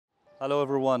Hello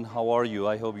everyone, how are you?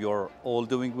 I hope you're all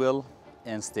doing well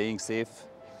and staying safe.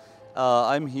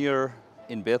 I'm here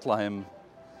in Bethlehem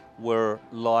where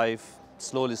life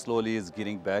slowly is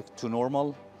getting back to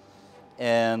normal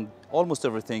and almost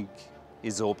everything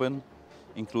is open,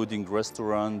 including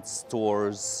restaurants,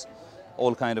 stores,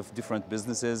 all kind of different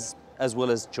businesses, as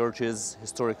well as churches,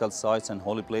 historical sites and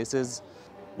holy places.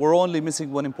 We're only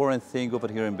missing one important thing over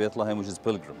here in Bethlehem, which is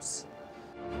pilgrims.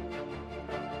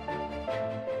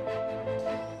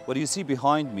 What you see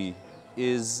behind me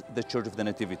is the Church of the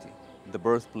Nativity, the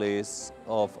birthplace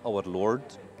of our Lord,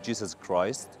 Jesus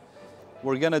Christ.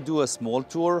 We're gonna do a small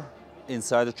tour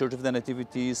inside the Church of the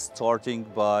Nativity, starting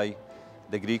by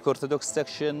the Greek Orthodox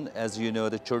section. As you know,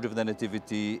 the Church of the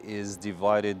Nativity is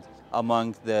divided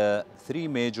among the three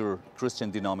major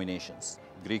Christian denominations: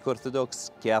 Greek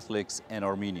Orthodox, Catholics, and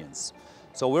Armenians.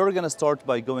 So we're gonna start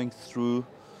by going through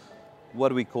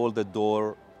what we call the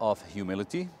door of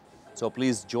humility. So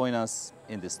please join us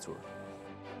in this tour.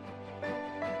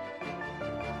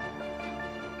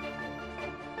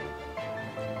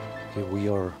 Okay, we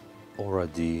are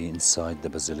already inside the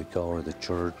Basilica or the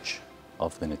Church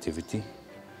of the Nativity.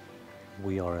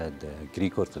 We are at the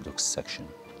Greek Orthodox section.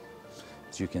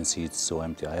 As you can see, it's so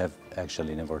empty. I have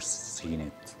actually never seen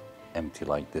it empty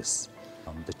like this.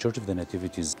 The Church of the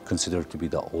Nativity is considered to be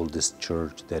the oldest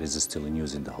church that is still in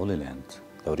use in the Holy Land.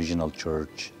 The original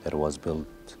church that was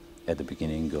built at the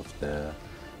beginning of the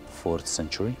 4th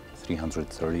century,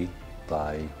 330,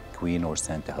 by Queen or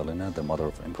Santa Helena, the mother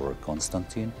of Emperor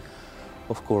Constantine.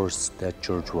 Of course, that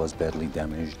church was badly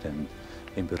damaged, and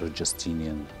Emperor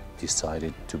Justinian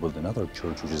decided to build another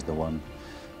church, which is the one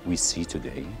we see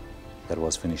today, that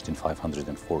was finished in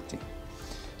 540.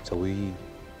 So we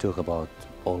talk about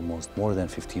almost more than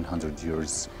 1500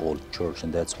 years old church,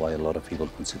 and that's why a lot of people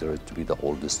consider it to be the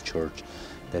oldest church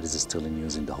that is still in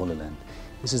use in the Holy Land.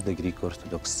 This is the Greek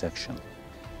Orthodox section.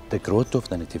 The Grotto of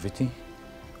the Nativity,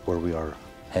 where we are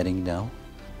heading now,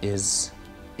 is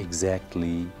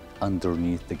exactly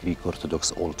underneath the Greek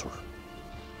Orthodox altar.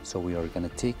 So we are going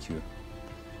to take you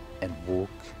and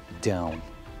walk down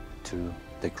to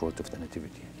the Grotto of the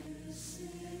Nativity.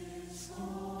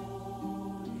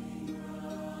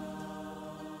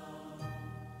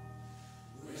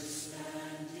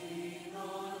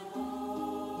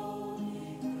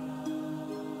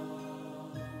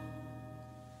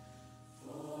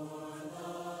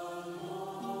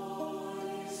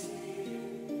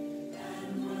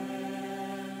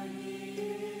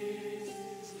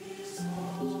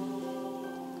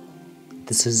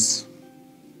 This is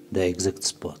the exact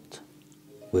spot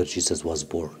where Jesus was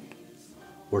born.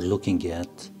 We're looking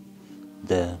at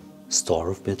the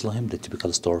Star of Bethlehem, the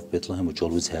typical Star of Bethlehem, which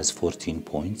always has 14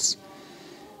 points,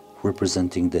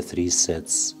 representing the three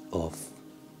sets of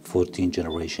 14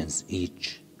 generations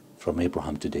each, from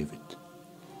Abraham to David,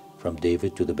 from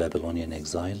David to the Babylonian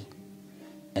exile,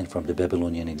 and from the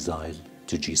Babylonian exile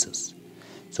to Jesus.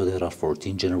 So there are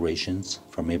 14 generations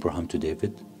from Abraham to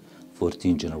David,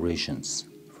 14 generations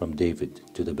from David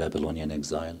to the Babylonian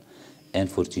exile, and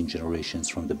 14 generations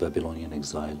from the Babylonian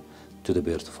exile to the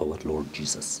birth of our Lord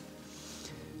Jesus.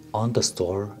 On the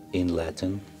star in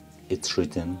Latin, it's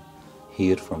written,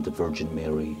 "Here from the Virgin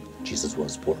Mary, Jesus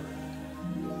was born."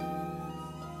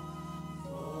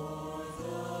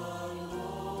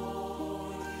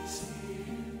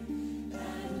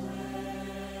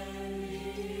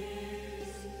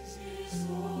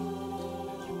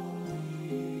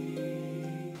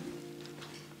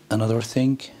 Another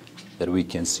thing that we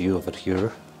can see over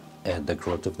here at the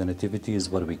Grotto of the Nativity is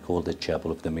what we call the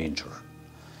Chapel of the Manger.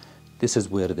 This is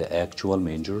where the actual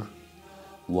manger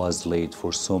was laid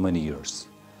for so many years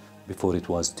before it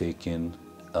was taken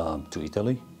to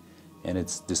Italy, and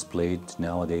it's displayed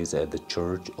nowadays at the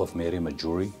Church of Mary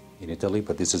Maggiore in Italy,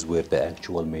 but this is where the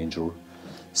actual manger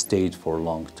stayed for a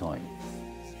long time.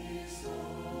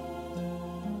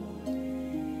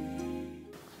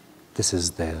 This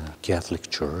is the Catholic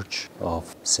Church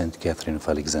of St. Catherine of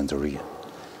Alexandria,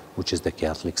 which is the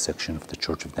Catholic section of the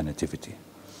Church of the Nativity.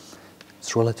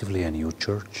 It's relatively a new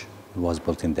church. It was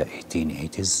built in the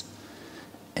 1880s,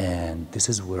 and this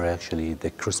is where actually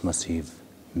the Christmas Eve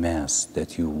Mass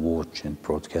that you watch and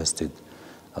broadcasted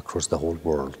across the whole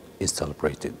world is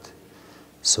celebrated.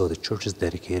 So the church is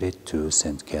dedicated to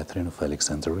St. Catherine of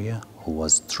Alexandria, who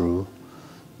was a true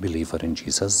believer in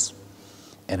Jesus.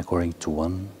 And according to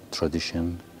one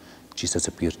tradition, Jesus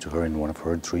appeared to her in one of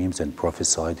her dreams and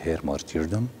prophesied her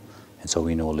martyrdom. And so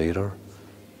we know later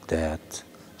that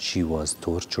she was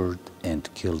tortured and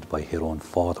killed by her own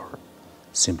father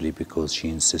simply because she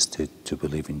insisted to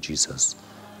believe in Jesus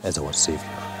as our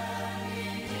Savior.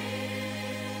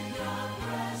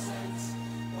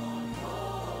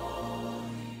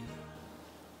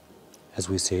 As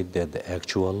we said, that the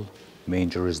actual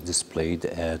manger is displayed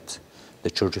at the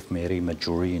Church of Mary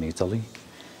Maggiore in Italy.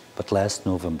 But last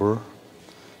November,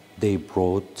 they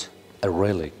brought a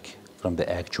relic from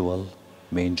the actual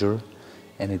manger,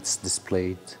 and it's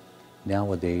displayed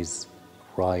nowadays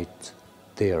right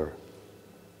there,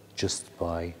 just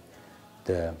by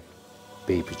the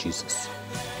baby Jesus.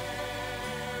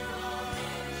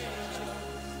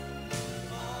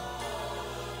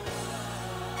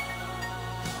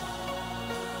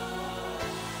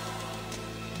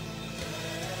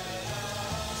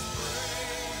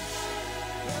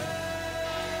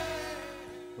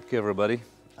 Okay, everybody,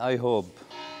 I hope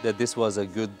that this was a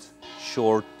good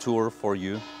short tour for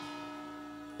you.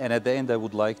 And at the end, I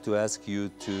would like to ask you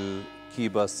to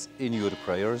keep us in your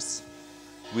prayers.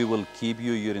 We will keep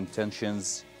you, your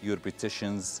intentions, your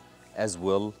petitions as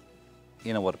well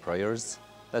in our prayers.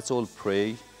 Let's all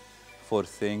pray for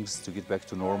things to get back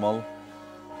to normal.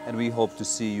 And we hope to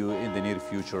see you in the near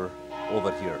future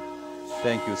over here.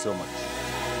 Thank you so much.